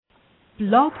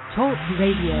Blog Talk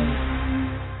Radio.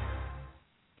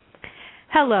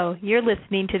 Hello, you're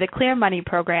listening to the Clear Money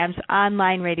Program's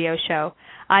online radio show.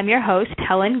 I'm your host,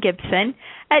 Helen Gibson,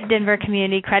 at Denver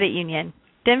Community Credit Union.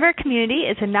 Denver Community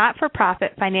is a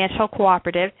not-for-profit financial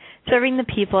cooperative serving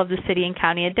the people of the city and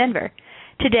county of Denver.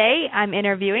 Today, I'm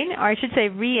interviewing, or I should say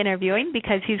re-interviewing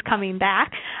because he's coming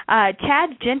back,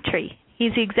 Chad Gentry.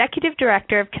 He's the Executive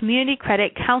Director of Community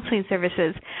Credit Counseling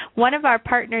Services, one of our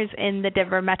partners in the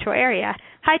Denver metro area.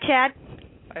 Hi, Chad.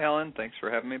 Hi, Helen. Thanks for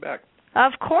having me back.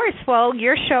 Of course. Well,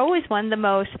 your show was one of the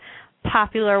most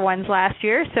popular ones last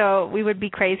year, so we would be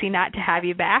crazy not to have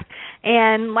you back.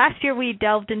 And last year we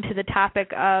delved into the topic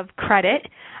of credit.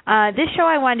 This show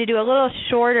I wanted to do a little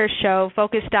shorter show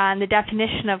focused on the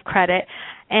definition of credit.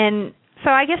 And so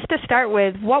I guess to start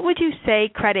with, what would you say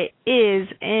credit is,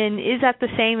 and is that the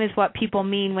same as what people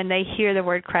mean when they hear the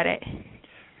word credit?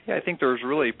 Yeah, I think there's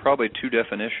really probably two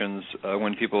definitions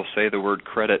when people say the word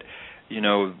credit. You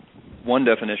know, one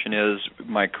definition is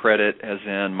my credit as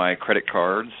in my credit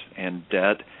cards and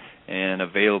debt and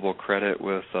available credit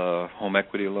with a home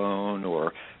equity loan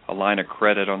or a line of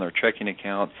credit on their checking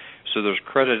account. So there's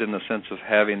credit in the sense of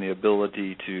having the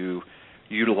ability to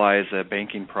utilize a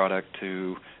banking product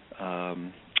to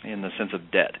in the sense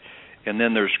of debt. And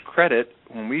then there's credit.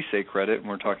 When we say credit, and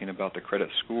we're talking about the credit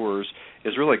scores,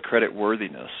 is really credit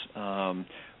worthiness.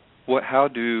 How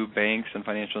do banks and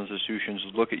financial institutions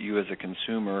look at you as a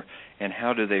consumer, and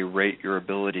how do they rate your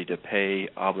ability to pay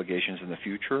obligations in the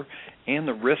future and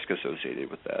the risk associated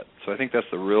with that? So I think that's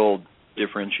the real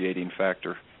differentiating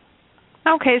factor.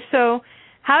 Okay, so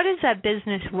how does that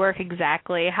business work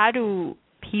exactly? How do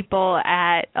people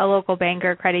at a local bank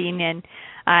or credit union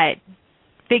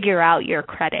figure out your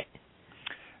credit?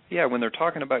 Yeah, when they're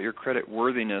talking about your credit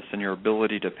worthiness and your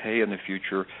ability to pay in the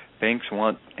future, banks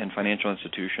want, and financial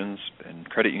institutions, and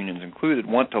credit unions included,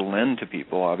 want to lend to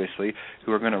people, obviously,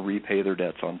 who are going to repay their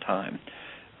debts on time.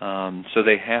 So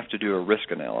they have to do a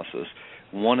risk analysis.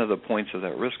 One of the points of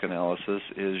that risk analysis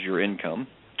is your income.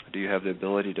 Do you have the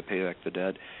ability to pay back the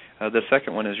debt? The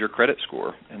second one is your credit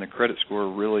score, and the credit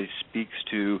score really speaks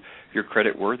to your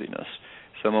credit worthiness.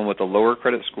 Someone with a lower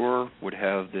credit score would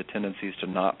have the tendencies to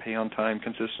not pay on time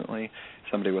consistently.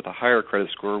 Somebody with a higher credit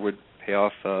score would pay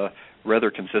off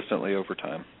rather consistently over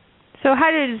time. So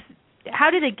how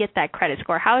do they get that credit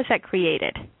score? How is that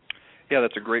created? Yeah,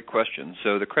 that's a great question.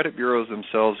 So the credit bureaus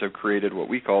themselves have created what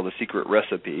we call the secret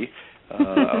recipe,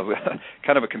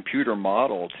 kind of a computer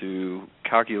model to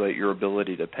calculate your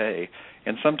ability to pay.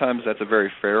 And sometimes that's a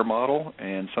very fair model,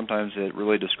 and sometimes it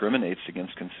really discriminates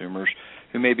against consumers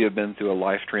who maybe have been through a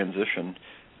life transition,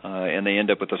 and they end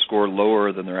up with a score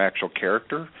lower than their actual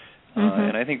character.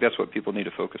 And I think that's what people need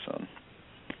to focus on.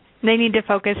 They need to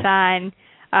focus on,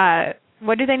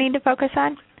 what do they need to focus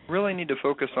on? Really need to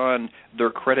focus on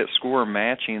their credit score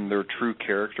matching their true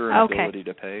character and ability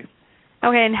to pay.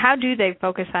 Okay, and how do they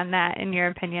focus on that, in your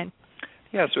opinion?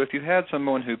 Yeah, so if you had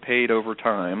someone who paid over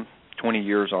time, 20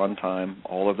 years on time,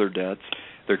 all of their debts,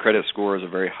 their credit score is a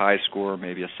very high score,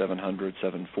 maybe a 700,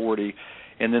 740,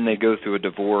 and then they go through a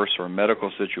divorce or a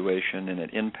medical situation and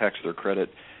it impacts their credit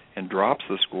and drops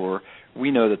the score,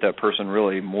 we know that that person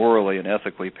really morally and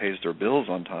ethically pays their bills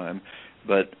on time,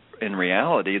 but in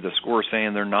reality, the score is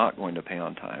saying they're not going to pay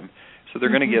on time. So they're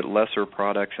going to get lesser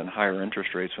products and higher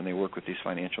interest rates when they work with these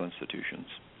financial institutions.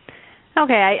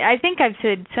 Okay, I think I've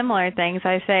said similar things.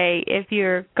 I say if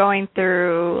you're going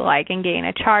through, like, and getting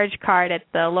a charge card at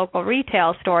the local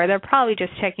retail store, they're probably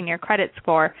just checking your credit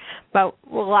score. But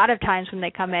a lot of times when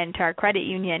they come into our credit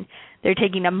union, they're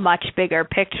taking a much bigger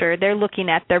picture. They're looking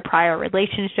at their prior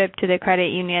relationship to the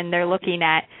credit union. They're looking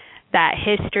at that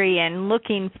history and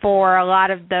looking for a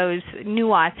lot of those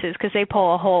nuances because they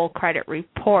pull a whole credit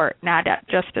report, not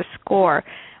just a score.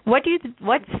 What's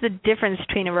the difference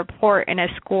between a report and a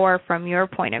score from your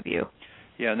point of view?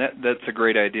 Yeah, and that's a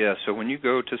great idea. So when you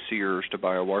go to Sears to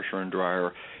buy a washer and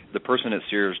dryer, the person at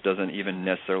Sears doesn't even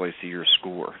necessarily see your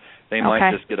score. They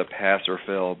might just get a pass or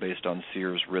fail based on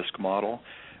Sears' risk model.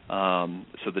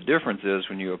 So the difference is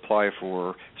when you apply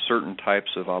for certain types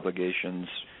of obligations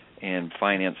and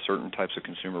finance certain types of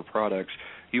consumer products,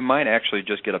 you might actually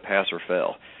just get a pass or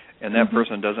fail. And that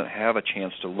person doesn't have a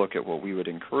chance to look at what we would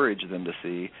encourage them to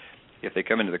see. If they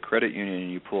come into the credit union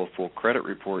and you pull a full credit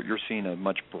report, you're seeing a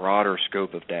much broader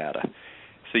scope of data.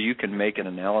 So you can make an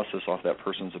analysis off that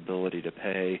person's ability to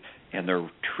pay and their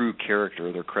true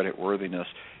character, their credit worthiness,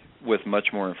 with much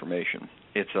more information.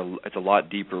 It's a lot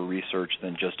deeper research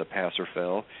than just a pass or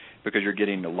fail because you're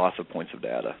getting lots of points of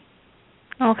data.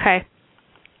 Okay.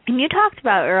 And you talked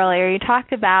about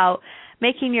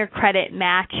making your credit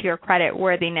match your credit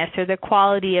worthiness or the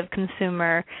quality of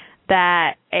consumer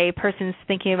that a person's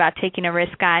thinking about taking a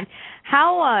risk on.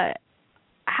 How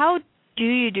do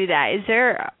you do that?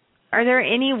 Are there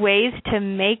any ways to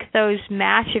make those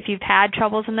match if you've had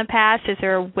troubles in the past? Is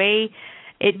there a way?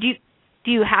 Do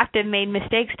you have to have made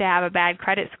mistakes to have a bad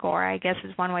credit score? I guess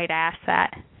is one way to ask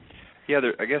that. Yeah,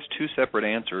 I guess two separate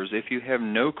answers. If you have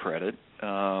no credit,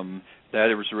 that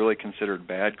is really considered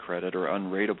bad credit or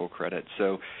unrateable credit.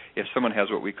 So if someone has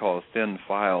what we call a thin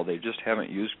file, they just haven't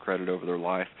used credit over their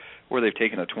life, or they've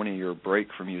taken a 20-year break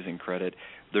from using credit,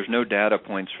 there's no data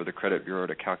points for the credit bureau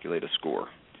to calculate a score.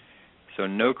 So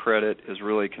no credit is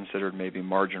really considered maybe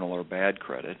marginal or bad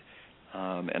credit,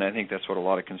 and I think that's what a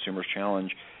lot of consumers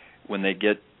challenge when they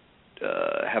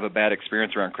have a bad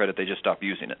experience around credit. They just stop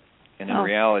using it, and in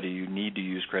reality, you need to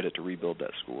use credit to rebuild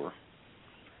that score.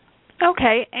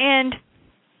 Okay, and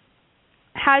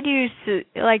how do you,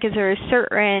 is there a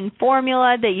certain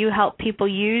formula that you help people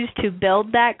use to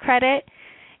build that credit?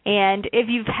 And if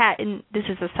you've had, and this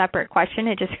is a separate question,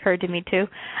 it just occurred to me too,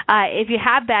 if you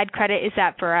have bad credit, is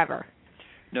that forever?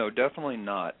 No, definitely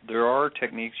not. There are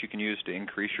techniques you can use to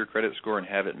increase your credit score and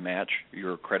have it match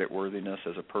your credit worthiness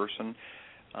as a person,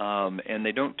 and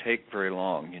they don't take very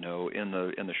long. In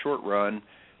the short run,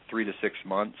 3 to 6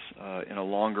 months. In a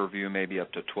longer view, maybe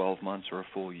up to 12 months or a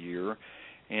full year.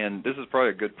 And this is probably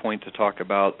a good point to talk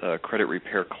about credit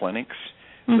repair clinics.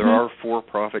 Mm-hmm. There are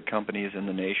for-profit companies in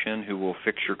the nation who will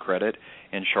fix your credit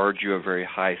and charge you a very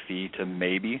high fee to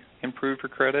maybe improve your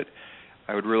credit.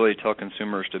 I would really tell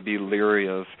consumers to be leery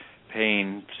of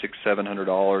paying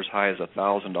 $600-700, high as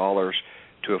 $1,000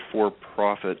 to a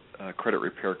for-profit credit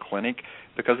repair clinic,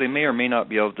 because they may or may not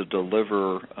be able to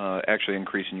deliver actually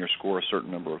increasing your score a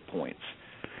certain number of points.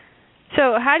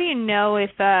 So how do you know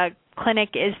if a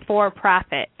clinic is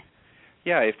for-profit?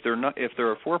 Yeah, if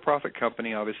they're a for-profit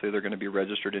company, obviously they're going to be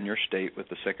registered in your state with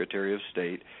the Secretary of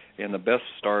State, and the best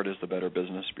start is the Better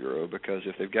Business Bureau, because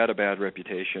if they've got a bad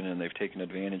reputation and they've taken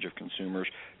advantage of consumers,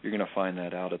 you're going to find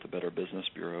that out at the Better Business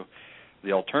Bureau.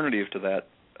 The alternative to that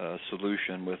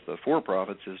solution with the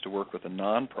for-profits is to work with a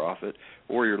nonprofit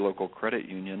or your local credit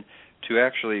union to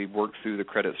actually work through the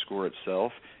credit score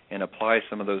itself and apply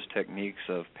some of those techniques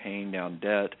of paying down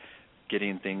debt,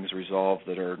 getting things resolved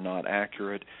that are not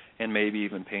accurate, and maybe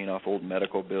even paying off old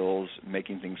medical bills,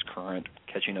 making things current,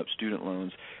 catching up student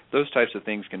loans. Those types of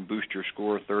things can boost your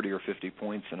score 30 or 50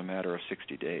 points in a matter of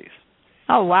 60 days.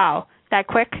 Oh, wow. That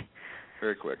quick?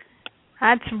 Very quick.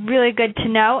 That's really good to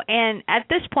know. And at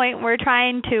this point, we're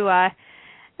trying to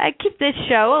keep this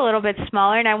show a little bit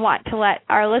smaller, and I want to let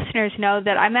our listeners know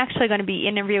that I'm actually going to be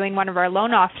interviewing one of our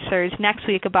loan officers next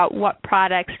week about what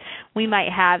products we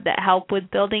might have that help with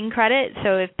building credit,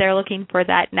 so if they're looking for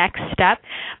that next step.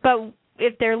 But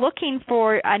if they're looking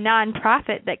for a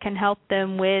nonprofit that can help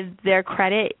them with their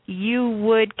credit, you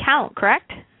would count,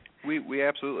 correct? We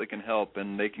absolutely can help,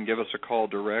 and they can give us a call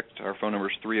direct. Our phone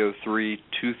number is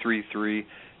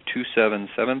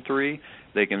 303-233-2773.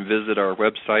 They can visit our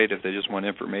website if they just want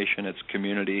information. It's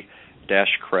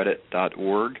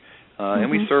community-credit.org.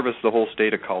 And we service the whole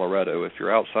state of Colorado. If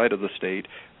you're outside of the state,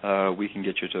 we can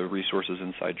get you to resources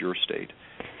inside your state.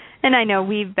 And I know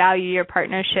we value your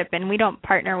partnership, and we don't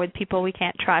partner with people we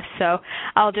can't trust, so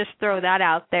I'll just throw that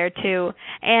out there, too.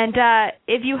 And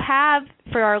if you have,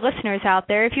 for our listeners out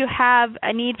there, if you have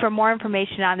a need for more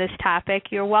information on this topic,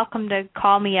 you're welcome to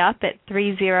call me up at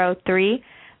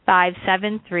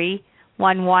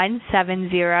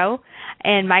 303-573-1170,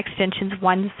 and my extension is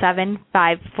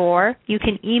 1754. You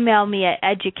can email me at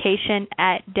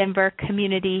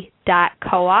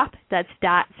education@denvercommunity.coop. That's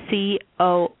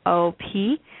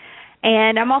 .coop.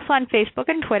 And I'm also on Facebook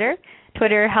and Twitter.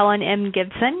 Twitter, Helen M.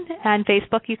 Gibson. On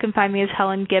Facebook, you can find me as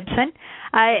Helen Gibson.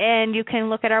 And you can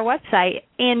look at our website.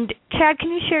 And, Chad, can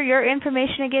you share your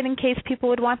information again in case people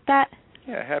would want that?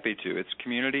 Yeah, happy to. It's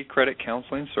Community Credit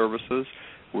Counseling Services.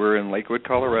 We're in Lakewood,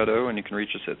 Colorado, and you can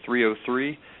reach us at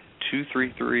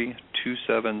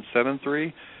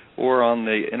 303-233-2773 or on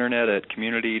the Internet at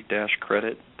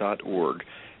community-credit.org.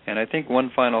 And I think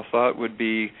one final thought would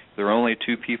be there are only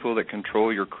two people that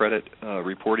control your credit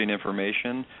reporting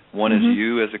information. One is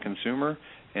you as a consumer,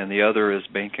 and the other is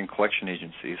bank and collection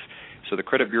agencies. So the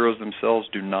credit bureaus themselves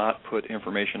do not put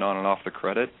information on and off the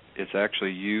credit. It's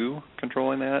actually you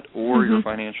controlling that or your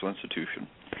financial institution.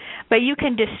 But you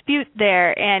can dispute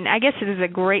there, and I guess it is a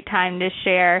great time to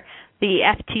share the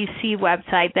FTC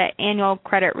website, the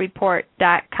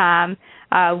annualcreditreport.com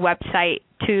website,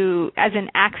 as an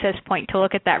access point to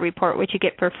look at that report, which you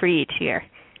get for free each year.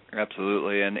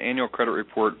 Absolutely, and Annual Credit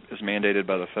Report is mandated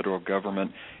by the federal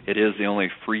government. It is the only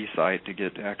free site to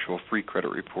get actual free credit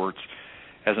reports.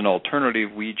 As an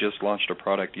alternative, we just launched a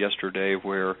product yesterday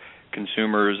where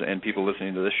consumers and people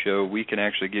listening to this show, we can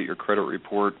actually get your credit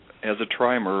report as a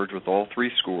tri-merge with all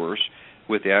 3 scores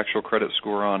with the actual credit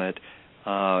score on it,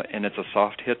 and it's a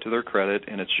soft hit to their credit,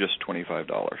 and it's just $25.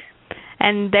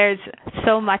 And there's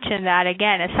so much in that.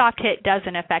 Again, a soft hit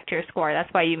doesn't affect your score.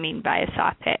 That's what you mean by a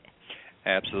soft hit.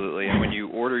 Absolutely. And when you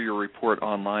order your report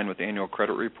online with the annual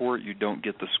credit report, you don't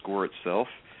get the score itself.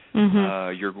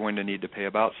 You're going to need to pay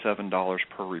about $7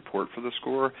 per report for the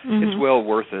score. It's well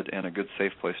worth it and a good,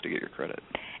 safe place to get your credit.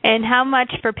 And how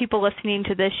much for people listening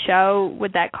to this show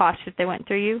would that cost if they went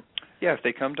through you? Yeah, if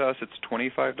they come to us, it's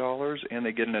 $25, and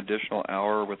they get an additional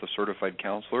hour with a certified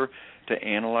counselor to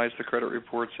analyze the credit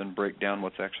reports and break down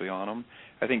what's actually on them.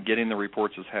 I think getting the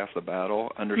reports is half the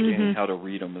battle. Understanding how to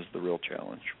read them is the real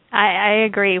challenge. I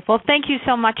agree. Well, thank you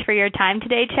so much for your time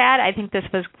today, Chad. I think this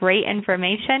was great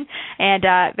information and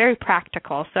very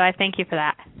practical, so I thank you for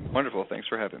that. Wonderful. Thanks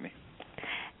for having me.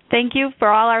 Thank you for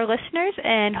all our listeners,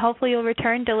 and hopefully you'll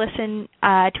return to listen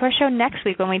to our show next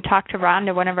week when we talk to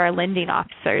Rhonda, one of our lending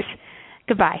officers.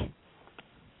 Goodbye.